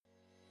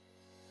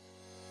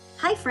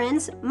Hi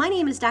friends, my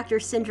name is Dr.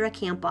 Cindra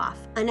Kampoff,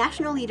 a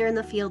national leader in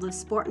the field of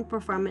sport and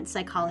performance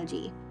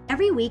psychology.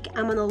 Every week,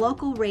 I'm on the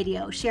local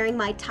radio sharing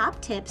my top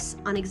tips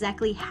on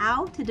exactly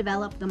how to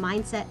develop the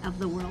mindset of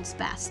the world's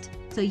best,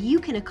 so you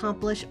can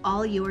accomplish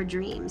all your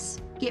dreams.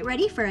 Get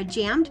ready for a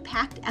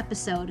jammed-packed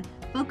episode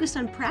focused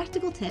on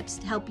practical tips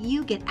to help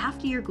you get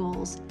after your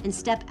goals and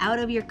step out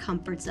of your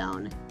comfort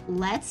zone.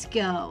 Let's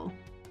go.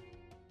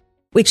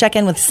 We check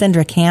in with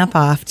Cindra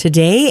Kampoff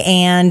today,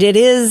 and it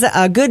is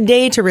a good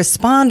day to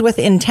respond with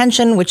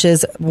intention, which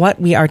is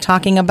what we are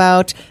talking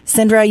about.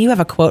 Cindra, you have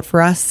a quote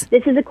for us.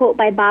 This is a quote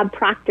by Bob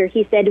Proctor.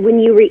 He said, "When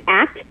you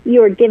react,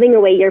 you are giving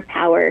away your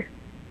power.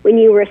 When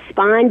you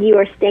respond, you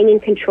are staying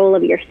in control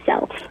of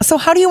yourself." So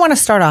how do you want to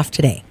start off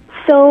today?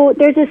 So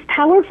there's this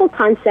powerful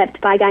concept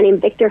by a guy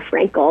named Viktor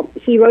Frankl.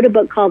 He wrote a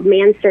book called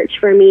Man's Search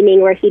for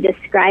Meaning, where he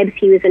describes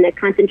he was in a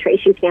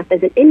concentration camp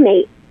as an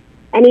inmate.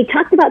 And he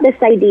talked about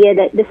this idea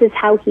that this is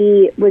how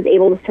he was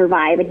able to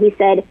survive. And he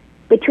said,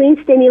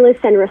 between stimulus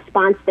and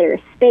response, there is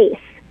space.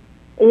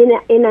 And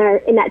in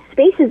that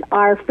space is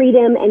our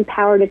freedom and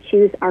power to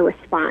choose our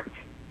response.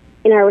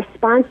 In our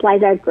response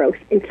lies our growth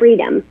and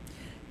freedom.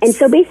 And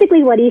so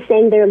basically what he's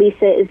saying there,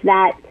 Lisa, is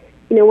that,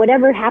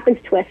 whatever happens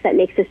to us that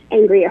makes us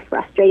angry or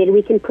frustrated,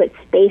 we can put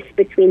space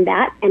between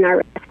that and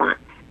our response.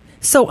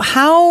 So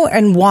how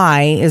and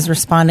why is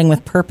responding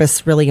with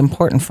purpose really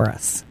important for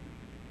us?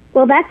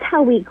 Well, that's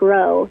how we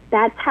grow.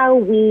 That's how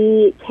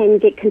we can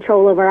get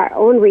control over our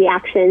own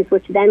reactions,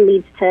 which then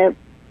leads to,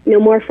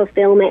 more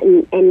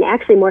fulfillment and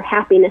actually more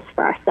happiness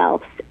for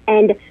ourselves.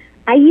 And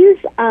I use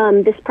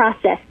this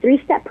process,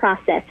 3-step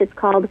process. It's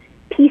called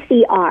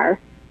PCR,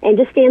 and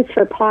just stands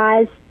for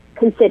pause,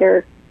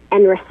 consider,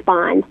 and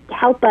respond, to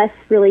help us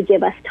really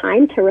give us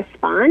time to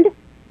respond,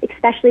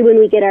 especially when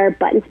we get our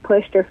buttons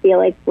pushed or feel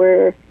like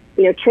we're,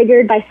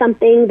 triggered by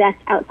something that's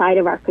outside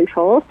of our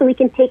control. So we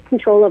can take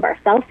control of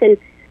ourselves and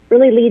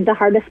really lead the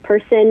hardest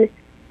person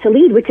to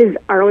lead, which is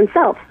our own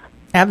self.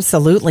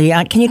 Absolutely.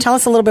 Can you tell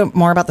us a little bit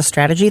more about the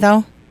strategy,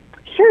 though?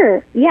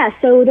 Sure. Yeah.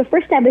 So the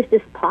first step is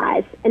just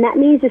pause, and that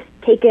means just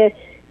take a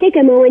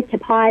moment to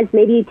pause.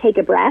 Maybe take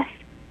a breath.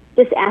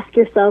 Just ask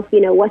yourself,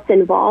 what's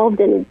involved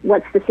and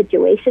what's the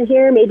situation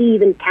here. Maybe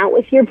even count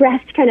with your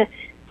breath to kind of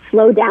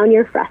slow down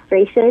your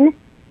frustration,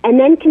 and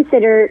then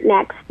consider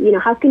next,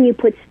 how can you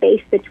put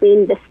space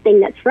between this thing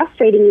that's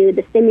frustrating you,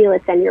 the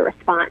stimulus, and your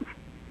response.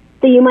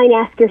 So you might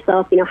ask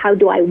yourself, how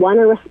do I want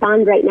to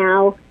respond right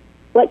now?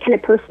 What kind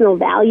of personal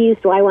values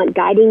do I want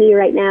guiding me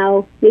right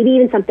now? Maybe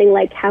even something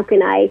like, how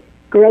can I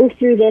grow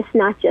through this,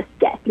 not just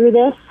get through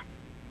this?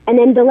 And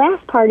then the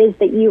last part is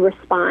that you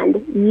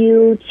respond.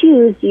 You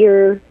choose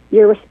your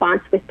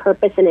response with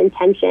purpose and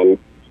intention,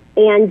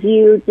 and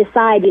you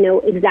decide,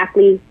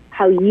 exactly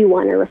how you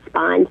want to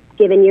respond,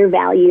 given your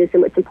values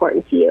and what's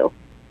important to you.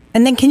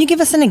 And then can you give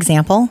us an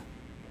example?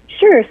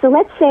 Sure. So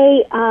let's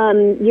say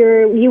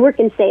you work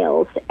in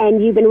sales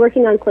and you've been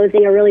working on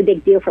closing a really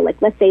big deal for,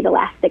 let's say the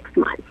last 6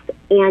 months,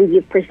 and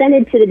you've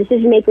presented to the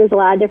decision makers a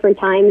lot of different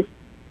times,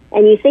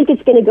 and you think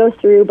it's going to go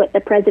through, but the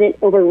president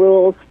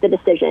overrules the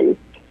decision.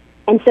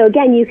 And so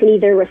again, you can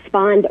either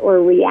respond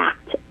or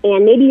react.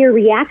 And maybe your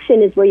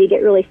reaction is where you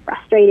get really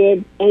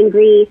frustrated,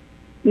 angry,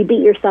 you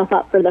beat yourself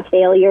up for the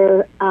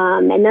failure,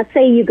 and let's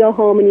say you go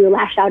home and you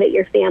lash out at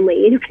your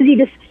family because you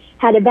just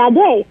had a bad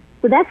day.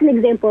 So that's an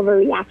example of a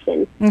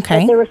reaction. Okay.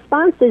 But the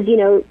response is,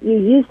 you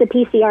use the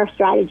PCR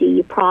strategy.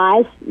 You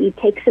pause, you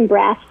take some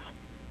breaths,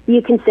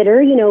 you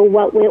consider,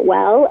 what went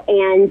well,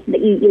 and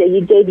that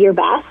you gave your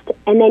best,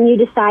 and then you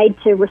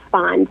decide to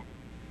respond.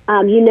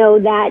 You know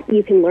that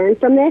you can learn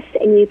from this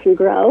and you can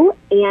grow,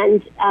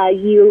 and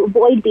you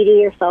avoid beating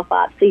yourself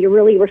up. So you're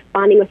really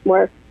responding with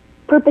more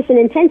purpose and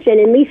intention.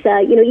 And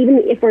Lisa,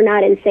 even if we're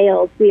not in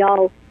sales, we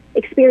all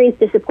experience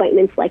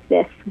disappointments like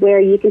this,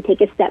 where you can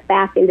take a step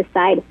back and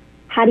decide,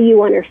 how do you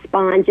want to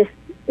respond, just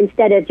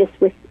instead of just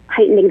with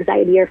heightened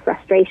anxiety or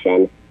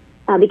frustration,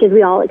 because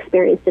we all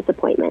experience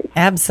disappointment.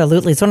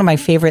 Absolutely. It's one of my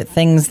favorite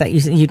things that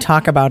you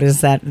talk about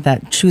is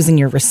that choosing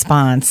your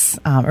response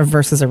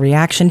versus a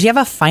reaction. Do you have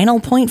a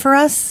final point for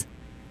us?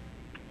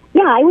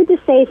 Yeah, I would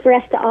just say for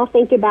us to all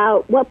think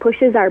about what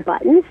pushes our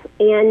buttons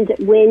and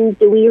when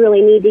do we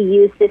really need to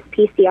use this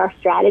PCR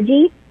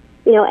strategy,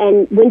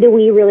 and when do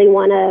we really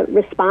want to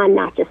respond,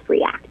 not just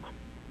react.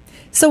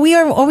 So we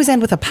always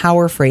end with a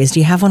power phrase.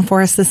 Do you have one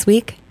for us this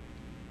week?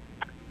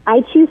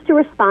 I choose to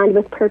respond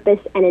with purpose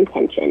and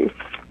intention.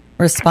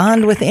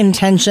 Respond with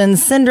intention.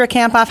 Cindra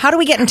Kampoff, how do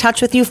we get in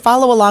touch with you?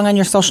 Follow along on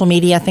your social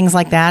media, things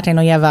like that. I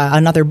know you have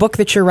another book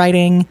that you're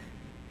writing.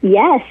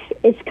 Yes,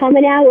 it's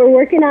coming out. We're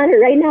working on it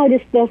right now,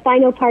 just the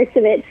final parts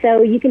of it.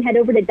 So you can head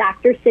over to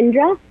Dr.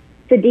 Cindra,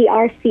 so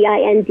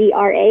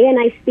DrCindra, and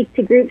I speak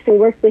to groups and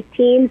work with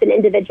teams and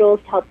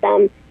individuals to help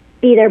them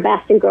be their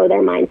best and grow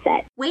their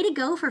mindset. Way to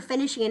go for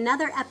finishing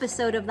another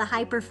episode of the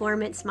High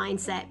Performance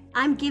Mindset.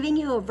 I'm giving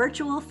you a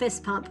virtual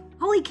fist pump.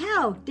 Holy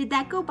cow, did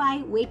that go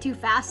by way too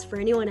fast for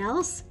anyone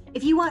else?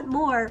 If you want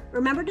more,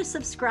 remember to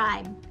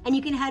subscribe, and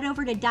you can head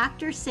over to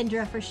Dr.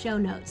 Cindra for show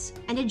notes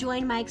and to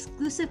join my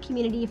exclusive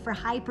community for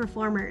high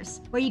performers,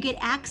 where you get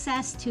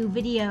access to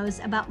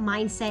videos about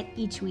mindset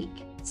each week.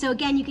 So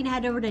again, you can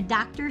head over to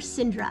Dr.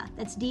 Cindra,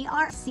 that's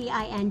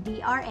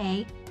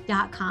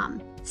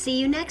DrCindra.com. See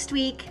you next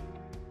week.